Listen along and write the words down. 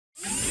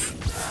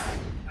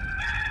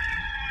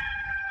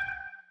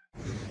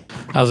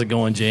How's it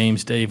going,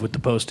 James? Dave with the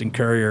Post and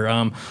Courier.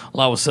 A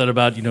lot was said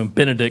about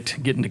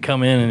Benedict getting to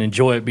come in and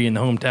enjoy it, being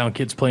the hometown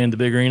kids playing the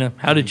big arena.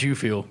 How did you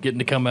feel getting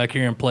to come back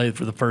here and play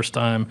for the first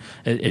time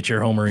at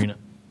your home arena?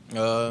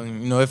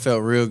 It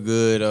felt real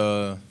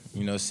good.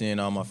 Seeing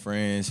all my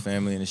friends,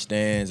 family in the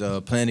stands,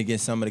 playing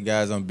against some of the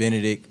guys on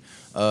Benedict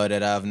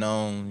that I've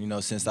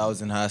known, since I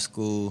was in high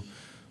school.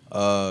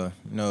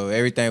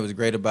 Everything was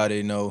great about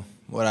it.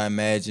 What I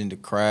imagined, the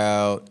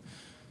crowd.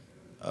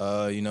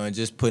 And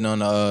just putting on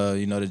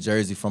the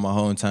jersey from my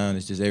hometown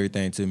is just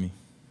everything to me.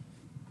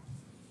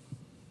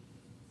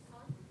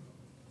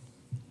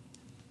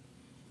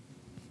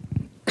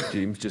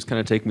 James, just kind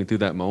of take me through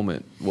that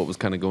moment. What was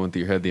kind of going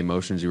through your head, the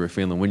emotions you were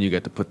feeling when you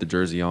got to put the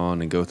jersey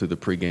on and go through the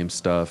pregame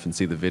stuff and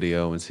see the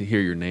video and hear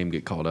your name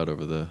get called out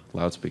over the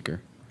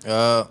loudspeaker?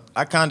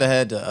 I kind of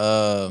had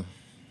to,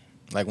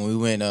 when we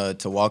went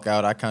to walk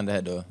out, I kind of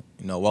had to,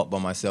 walk by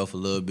myself a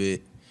little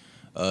bit,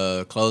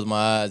 close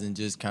my eyes and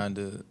just kind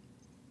of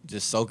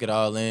just soak it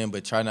all in,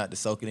 but try not to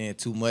soak it in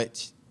too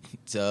much,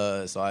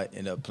 so I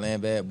end up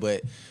playing bad.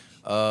 But,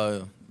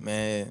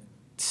 man,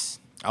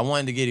 I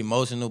wanted to get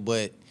emotional,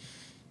 but,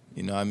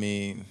 I've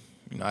been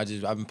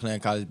playing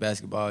college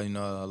basketball,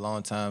 a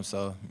long time,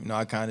 so,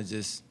 I kind of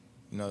just,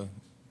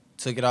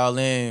 took it all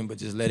in, but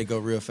just let it go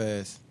real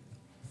fast.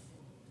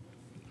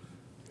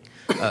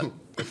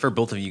 For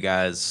both of you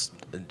guys,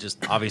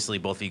 just obviously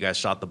both of you guys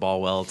shot the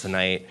ball well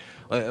tonight.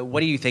 What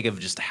do you think of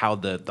just how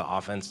the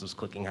offense was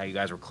clicking, how you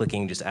guys were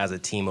clicking just as a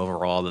team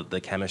overall,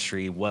 the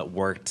chemistry, what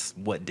worked,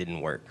 what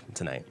didn't work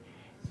tonight?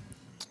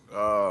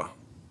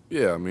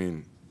 Yeah,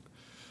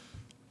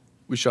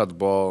 we shot the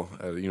ball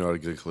at a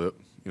good clip,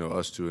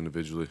 us two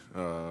individually.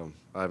 I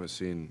haven't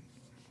seen,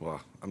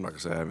 well, I'm not going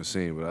to say I haven't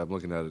seen, but I'm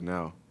looking at it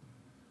now.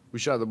 We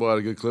shot the ball at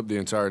a good clip the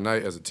entire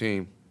night as a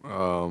team.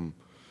 But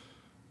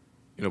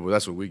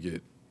that's what we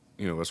get.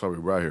 That's why we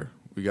brought here.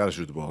 We got to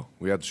shoot the ball.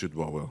 We have to shoot the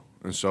ball well.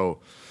 And so,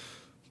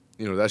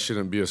 that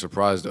shouldn't be a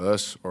surprise to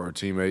us or our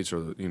teammates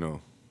or,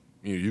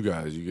 you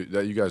guys.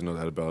 You guys know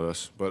that about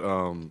us. But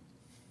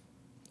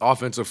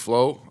offensive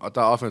flow, I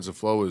thought offensive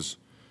flow was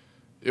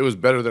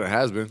better than it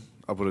has been.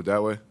 I'll put it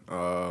that way.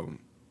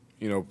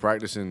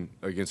 Practicing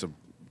against a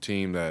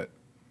team that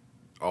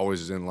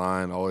always is in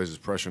line, always is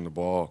pressuring the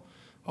ball,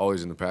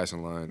 always in the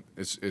passing line.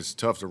 It's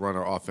tough to run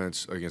our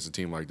offense against a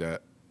team like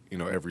that,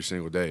 every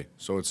single day.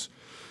 So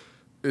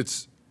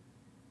it's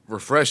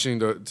refreshing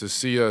to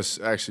see us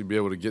actually be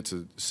able to get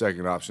to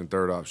second option,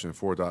 third option,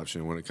 fourth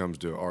option when it comes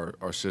to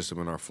our system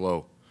and our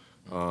flow.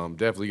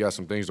 Definitely got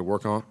some things to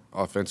work on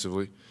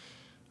offensively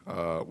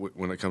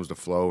when it comes to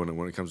flow and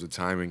when it comes to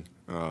timing.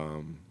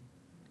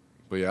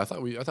 But yeah, I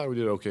thought we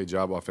did an okay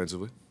job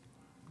offensively.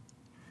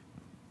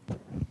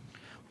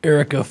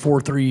 Erik,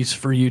 4 threes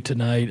for you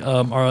tonight.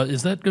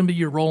 Is that going to be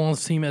your role on the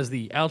team as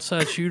the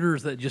outside shooter, or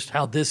is that just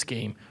how this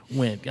game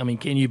went?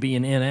 Can you be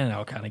an in and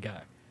out kind of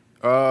guy?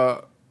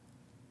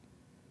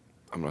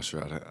 I'm not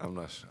sure.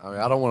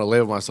 I don't want to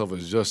label myself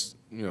as just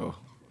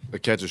a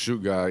catch and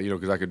shoot guy,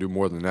 because I could do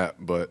more than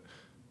that. But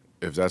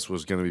if that's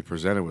what's going to be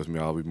presented with me,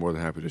 I'll be more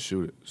than happy to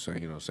shoot it. So,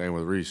 same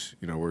with Reese.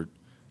 We're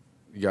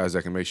guys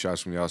that can make shots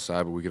from the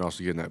outside, but we can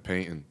also get in that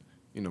paint and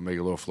make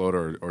a little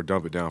floater or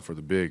dump it down for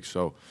the big.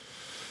 So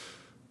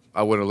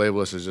I wouldn't label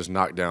us as just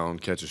knockdown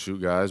catch and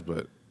shoot guys,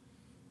 but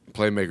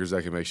playmakers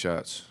that can make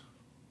shots.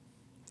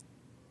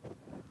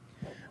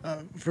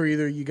 For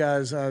either of you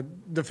guys,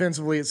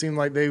 defensively, it seemed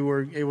like they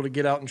were able to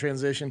get out in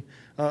transition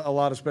a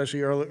lot,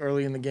 especially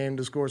early in the game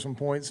to score some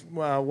points.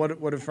 What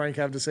did Frank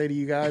have to say to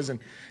you guys?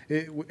 And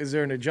is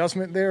there an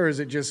adjustment there, or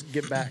is it just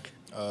get back?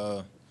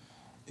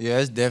 Yeah,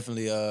 it's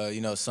definitely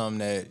something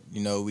that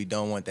we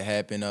don't want to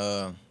happen.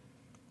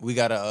 We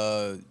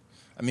gotta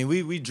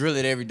we drill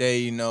it every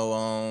day.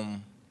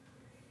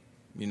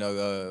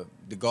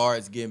 The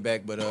guards getting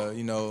back, but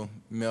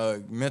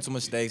mental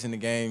mistakes in the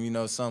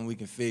game. Something we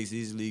can fix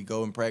easily.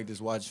 Go and practice,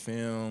 watch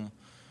film.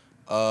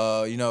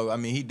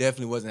 He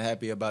definitely wasn't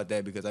happy about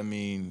that because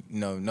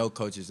no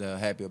coach is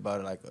happy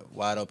about it, like a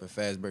wide open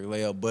fast break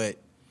layup. But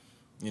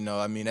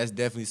that's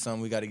definitely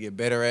something we got to get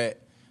better at.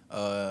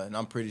 And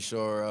I'm pretty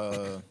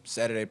sure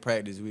Saturday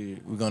practice we're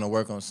gonna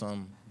work on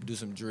do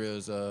some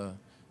drills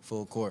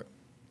full court.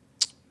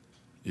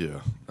 Yeah,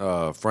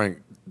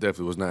 Frank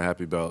definitely was not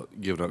happy about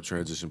giving up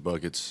transition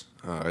buckets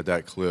at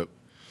that clip.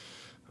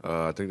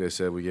 I think they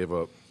said we gave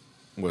up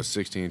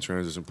 16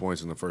 transition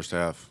points in the first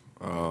half.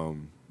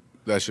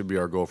 That should be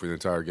our goal for the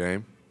entire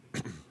game,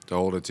 to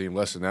hold a team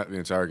less than that the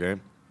entire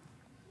game.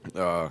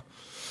 I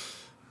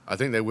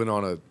think they went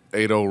on a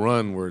 8-0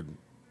 run where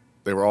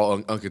they were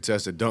all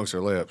uncontested dunks or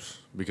layups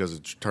because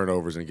of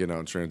turnovers and getting out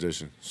in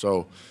transition.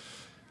 So,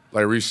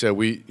 like Reese said,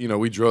 we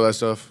drill that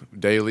stuff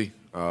daily.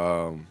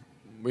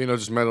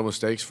 Just mental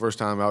mistakes. First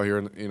time out here,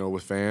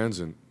 with fans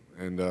and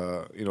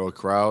a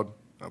crowd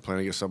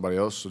playing against somebody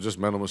else. So just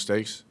mental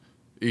mistakes,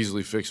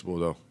 easily fixable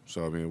though.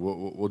 So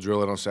we'll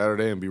drill it on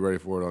Saturday and be ready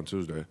for it on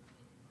Tuesday.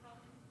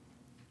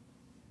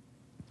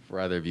 for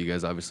either of you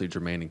guys. Obviously,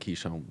 Jermaine and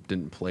Keyshawn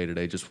didn't play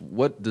today. Just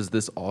what does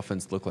this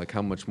offense look like?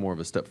 How much more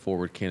of a step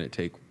forward can it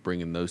take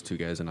bringing those two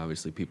guys and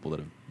obviously people that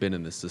have been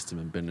in this system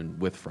and been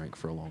with Frank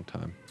for a long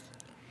time?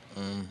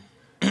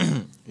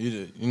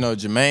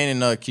 Jermaine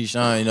and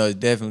Keyshawn, it's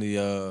definitely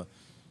a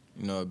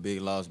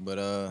big loss.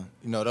 But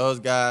those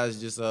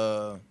guys just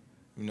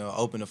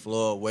open the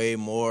floor way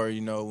more.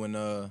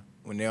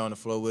 When they're on the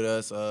floor with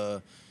us.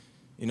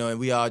 And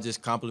we all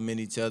just compliment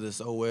each other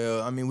so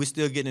well. I mean, we're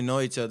still getting to know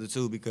each other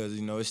too because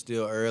it's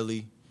still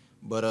early,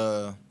 but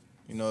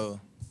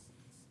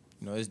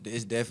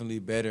it's definitely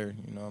better.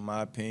 In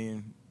my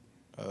opinion.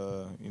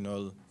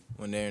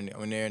 When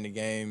they're in the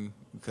game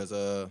because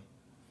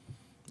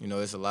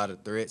it's a lot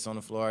of threats on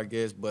the floor, I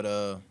guess. But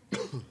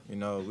we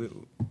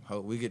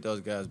hope we get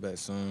those guys back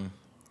soon.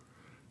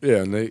 Yeah,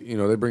 and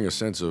they bring a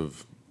sense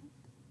of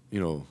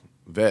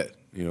vet.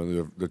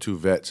 They're two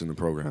vets in the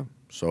program,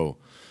 so.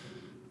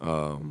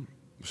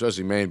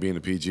 Especially Maine being a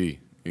PG,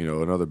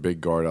 another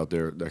big guard out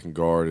there that can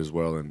guard as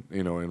well and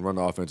run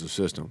the offensive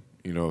system,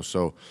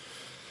 so.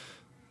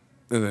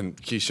 And then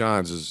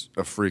Keyshawn's is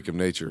a freak of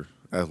nature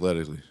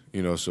athletically,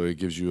 so it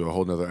gives you a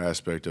whole nother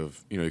aspect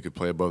of, you could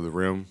play above the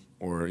rim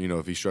or,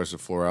 if he stretches the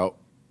floor out,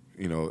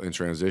 in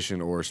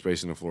transition or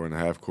spacing the floor in the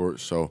half court.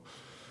 So,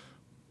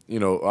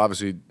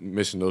 obviously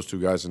missing those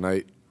two guys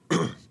tonight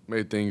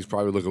made things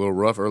probably look a little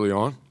rough early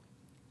on.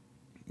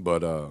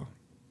 But,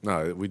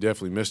 no, we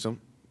definitely missed them.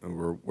 And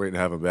we're waiting to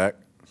have him back.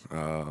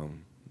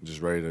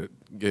 Just ready to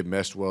get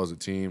meshed well as a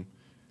team,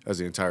 as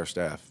the entire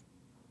staff.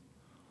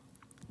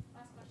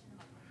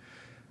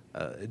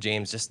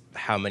 James, just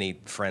how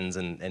many friends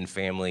and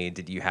family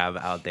did you have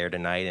out there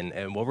tonight,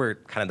 and what were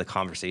kind of the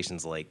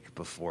conversations like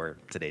before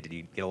today? Did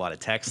you get a lot of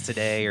texts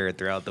today or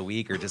throughout the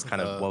week, or just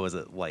kind of what was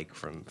it like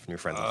from your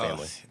friends and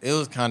family? It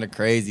was kind of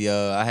crazy.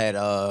 I had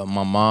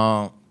my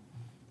mom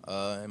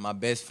and my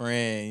best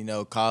friend,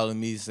 calling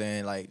me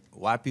saying, like,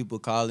 why people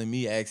calling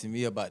me, asking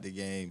me about the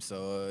game.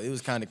 So it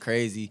was kind of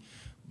crazy,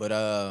 but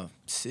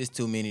it's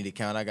too many to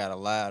count. I got a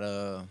lot.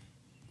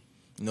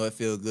 It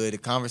feels good. The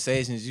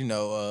conversations,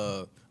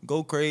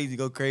 go crazy.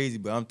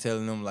 But I'm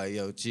telling them, like,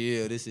 yo,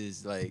 chill. This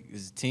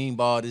is team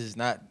ball. This is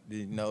not,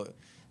 the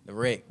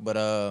wreck. But,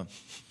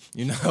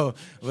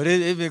 but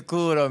it's been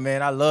cool, though,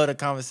 man. I love the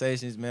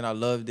conversations, man. I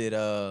loved it.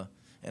 And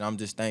I'm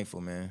just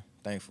thankful, man.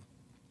 Thankful.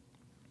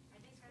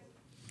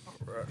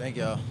 Thank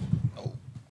y'all.